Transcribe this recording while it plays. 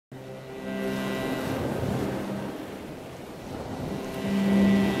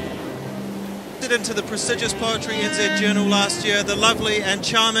inducted into the prestigious Poetry NZ Journal last year, the lovely and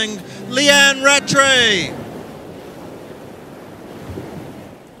charming Leanne Rattray.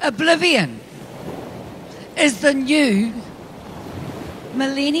 Oblivion is the new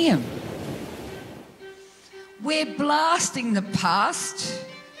millennium. We're blasting the past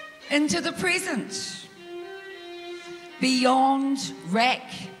into the present. Beyond wreck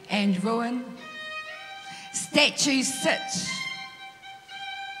and ruin, statues sit,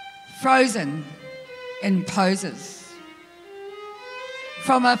 frozen in poses.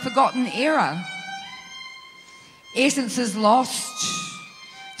 From a forgotten era, essences lost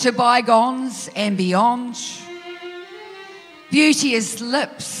to bygones and beyond. Beauteous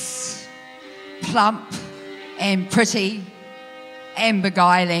lips, plump and pretty and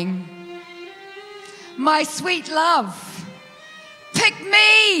beguiling. My sweet love, pick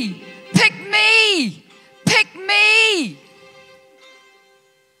me, pick me, pick me.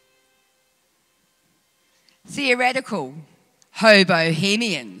 Theoradical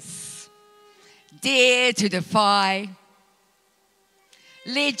Hobohemians dare to defy.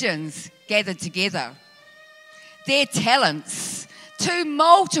 Legends gathered together, their talents to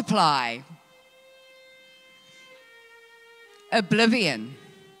multiply. Oblivion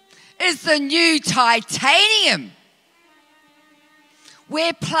is the new titanium.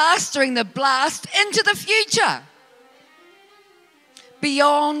 We're plastering the blast into the future.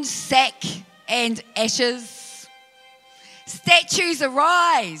 Beyond sack and ashes, statues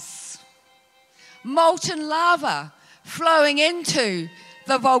arise. Molten lava flowing into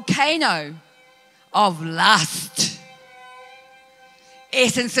the volcano of lust.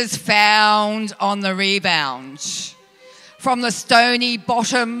 Essences found on the rebound from the stony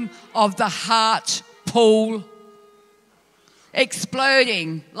bottom of the heart pool,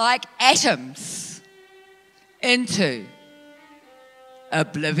 exploding like atoms into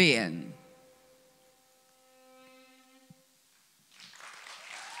oblivion.